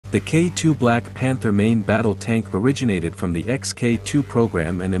The K2 Black Panther Main battle tank originated from the K2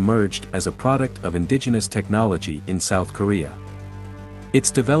 program and emerged as a product of indigenous technology in South Korea.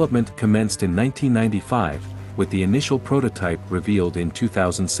 Its development commenced in 1995, with the initial prototype revealed in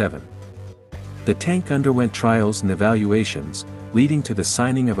 2007. The tank underwent trials and evaluations, leading to the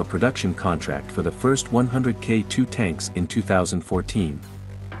signing of a production contract for the first 100 K2 tanks in 2014.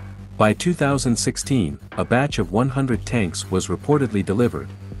 By 2016, a batch of 100 tanks was reportedly delivered,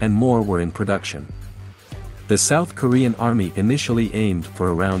 and more were in production. The South Korean Army initially aimed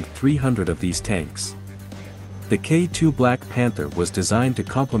for around 300 of these tanks. The K2 Black Panther was designed to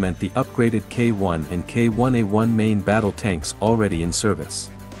complement the upgraded K1 and K1A1 main battle tanks already in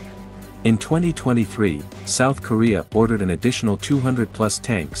service. In 2023, South Korea ordered an additional 200-plus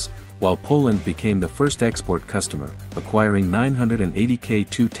tanks, while Poland became the first export customer, acquiring 980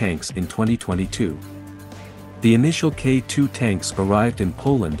 K2 tanks in 2022. The initial K2 tanks arrived in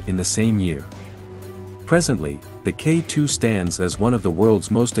Poland in the same year. Presently, the K2 stands as one of the world's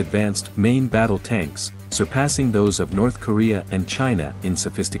most advanced main battle tanks, surpassing those of North Korea and China in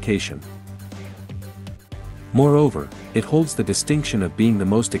sophistication. Moreover, it holds the distinction of being the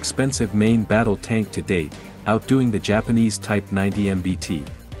most expensive main battle tank to date, outdoing the Japanese Type 90 MBT.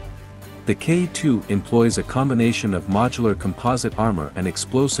 The K2 employs a combination of modular composite armor and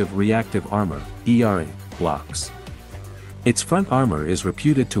explosive reactive armor (ERA) blocks. Its front armor is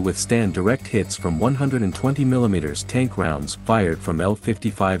reputed to withstand direct hits from 120mm tank rounds fired from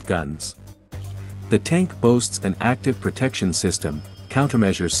L-55 guns. The tank boasts an active protection system,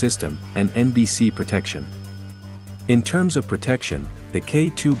 countermeasure system, and NBC protection. In terms of protection, the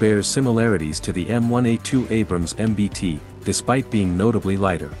K2 bears similarities to the M1A2 Abrams MBT, despite being notably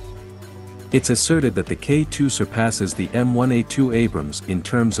lighter. It's asserted that the K2 surpasses the M1A2 Abrams in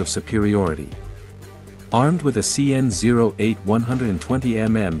terms of superiority. Armed with a CN08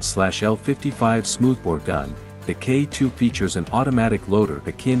 120mm/L55 smoothbore gun, the K2 features an automatic loader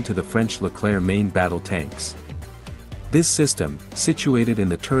akin to the French Leclerc main battle tanks. This system, situated in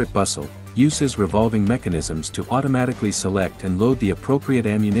the turret bustle, uses revolving mechanisms to automatically select and load the appropriate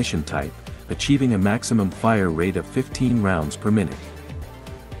ammunition type, achieving a maximum fire rate of 15 rounds per minute.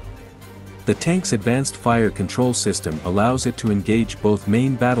 The tank's advanced fire control system allows it to engage both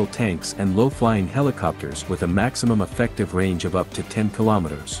main battle tanks and low-flying helicopters with a maximum effective range of up to 10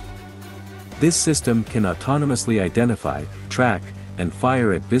 kilometers. This system can autonomously identify, track, and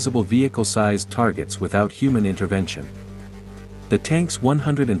fire at visible vehicle-sized targets without human intervention. The tank's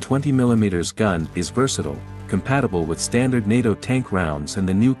 120mm gun is versatile, compatible with standard NATO tank rounds and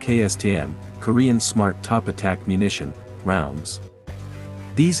the new KSTM, Korean Smart Top Attack Munition, rounds.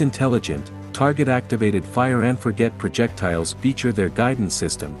 These intelligent, target-activated fire-and-forget projectiles feature their guidance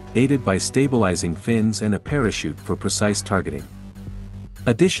system, aided by stabilizing fins and a parachute for precise targeting.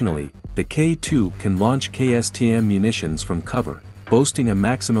 Additionally, the K2 can launch KSTM munitions from cover, boasting a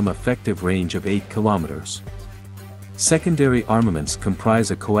maximum effective range of 8 kilometers. Secondary armaments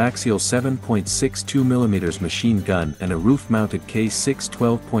comprise a coaxial 7.62mm machine gun and a roof-mounted K6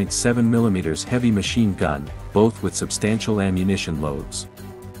 12.7mm heavy machine gun, both with substantial ammunition loads.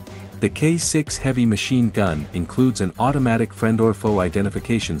 The K6 heavy machine gun includes an automatic friend or foe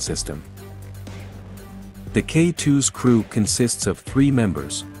identification system. The K2's crew consists of 3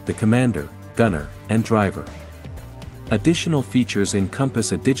 members, the commander, gunner, and driver. Additional features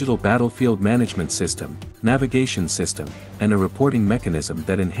encompass a digital battlefield management system, navigation system, and a reporting mechanism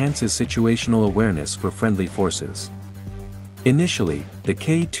that enhances situational awareness for friendly forces. Initially, the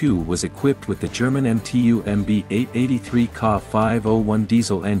K2 was equipped with the German MTU MB 883 Ka501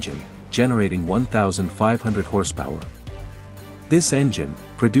 diesel engine, generating 1,500 horsepower. This engine,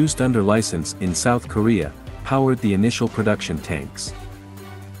 produced under license in South Korea, powered the initial production tanks.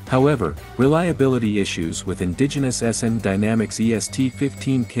 However, reliability issues with indigenous SN Dynamics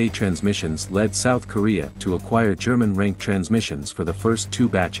EST-15K transmissions led South Korea to acquire German Renk transmissions for the first 2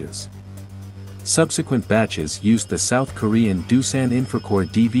 batches. Subsequent batches used the South Korean Doosan Infracore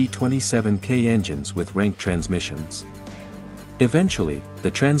DV27K engines with Renk transmissions. Eventually, the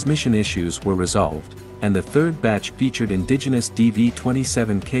transmission issues were resolved, and the third batch featured indigenous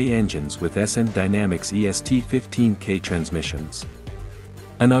DV27K engines with SN Dynamics EST-15K transmissions.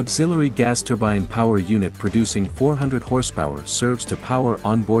 An auxiliary gas turbine power unit producing 400 horsepower serves to power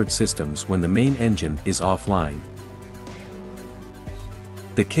onboard systems when the main engine is offline.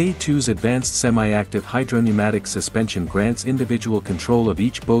 The K2's advanced semi-active hydropneumatic suspension grants individual control of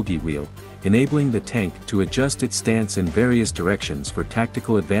each bogie wheel, enabling the tank to adjust its stance in various directions for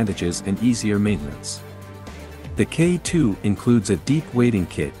tactical advantages and easier maintenance. The K2 includes a deep wading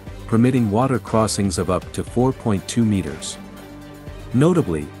kit, permitting water crossings of up to 4.2 meters.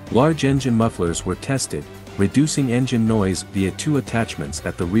 Notably, large engine mufflers were tested, reducing engine noise via two attachments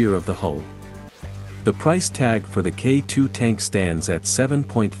at the rear of the hull. The price tag for the K2 tank stands at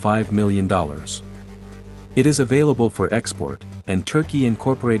 $7.5 million. It is available for export, and Turkey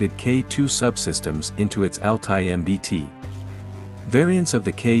incorporated K2 subsystems into its Altay MBT. Variants of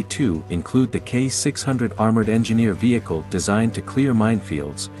the K2 include the K600 armored engineer vehicle designed to clear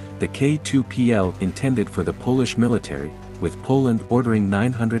minefields, the K2PL intended for the Polish military, with Poland ordering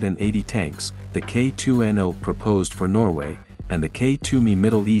 980 tanks, the K2NO proposed for Norway, and the K2ME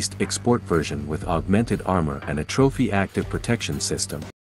Middle East export version with augmented armor and a trophy active protection system.